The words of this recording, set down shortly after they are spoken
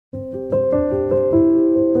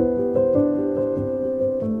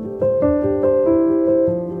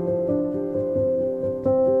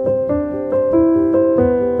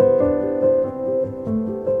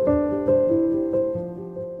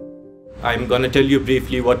gonna tell you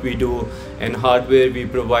briefly what we do. In hardware, we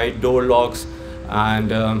provide door locks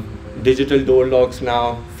and digital door locks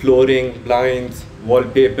now, flooring, blinds,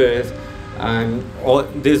 wallpapers, and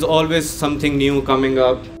there's always something new coming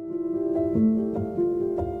up.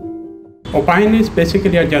 Oppein is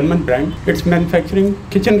basically a German brand. It's manufacturing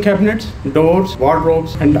kitchen cabinets, doors,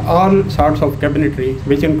 wardrobes, and all sorts of cabinetry,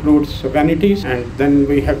 which includes vanities, and then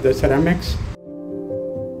we have the ceramics.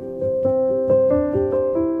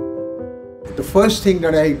 The first thing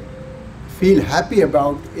that I feel happy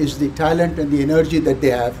about is the talent and the energy that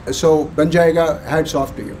they have. So Banjaiga, hats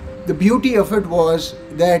off to you. The beauty of it was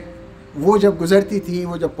that वो जब गुजरती थी,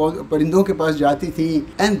 वो जब परिंदों के पास जाती थी,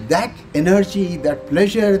 and that energy, that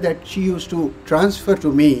pleasure that she used to transfer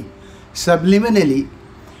to me subliminally,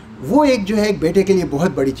 वो एक जो है एक बेटे के लिए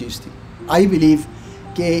बहुत बड़ी चीज़ थी. I believe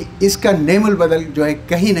कि इसका नेमुल बदल जो है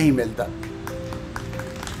कहीं नहीं मिलता.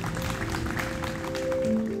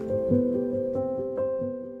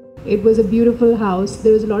 It was a beautiful house.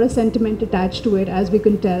 There was a lot of sentiment attached to it, as we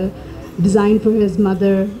can tell. Designed for his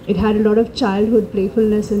mother. It had a lot of childhood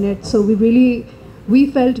playfulness in it. So we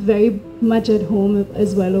felt very much at home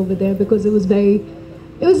as well over there, because it was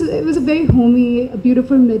a very homey, a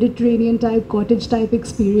beautiful Mediterranean type, cottage type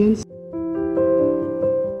experience.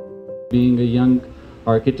 Being a young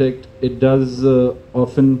architect, it does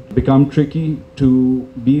often become tricky to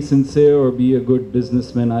be sincere or be a good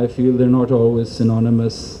businessman. I feel they're not always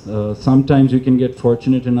synonymous. Sometimes you can get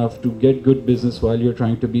fortunate enough to get good business while you're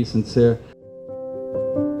trying to be sincere.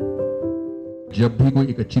 जब भी कोई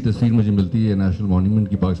एक अच्छी तस्वीर मुझे मिलती है national monument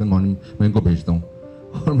की, पाकिस्तान मॉन्यूमेंट, मैं इनको भेजता हूँ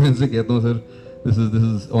और मैं इनसे कहता हूँ, sir, this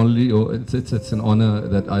is only, it's an honor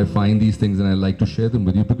that I find these things and I like to share them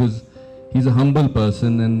with you, because he's a humble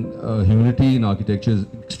person, and humility in architecture is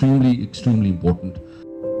extremely, extremely important.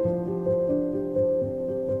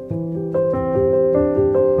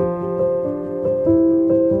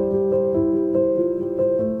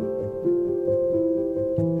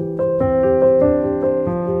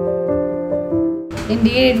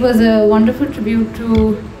 Indeed, it was a wonderful tribute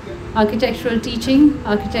to architectural teaching,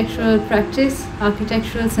 architectural practice,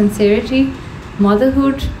 architectural sincerity,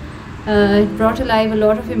 motherhood. It brought alive a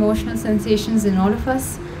lot of emotional sensations in all of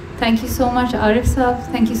us. Thank you so much, Arif Sahab.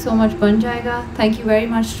 Thank you so much, Banjaiga. Thank you very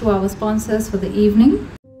much to our sponsors for the evening.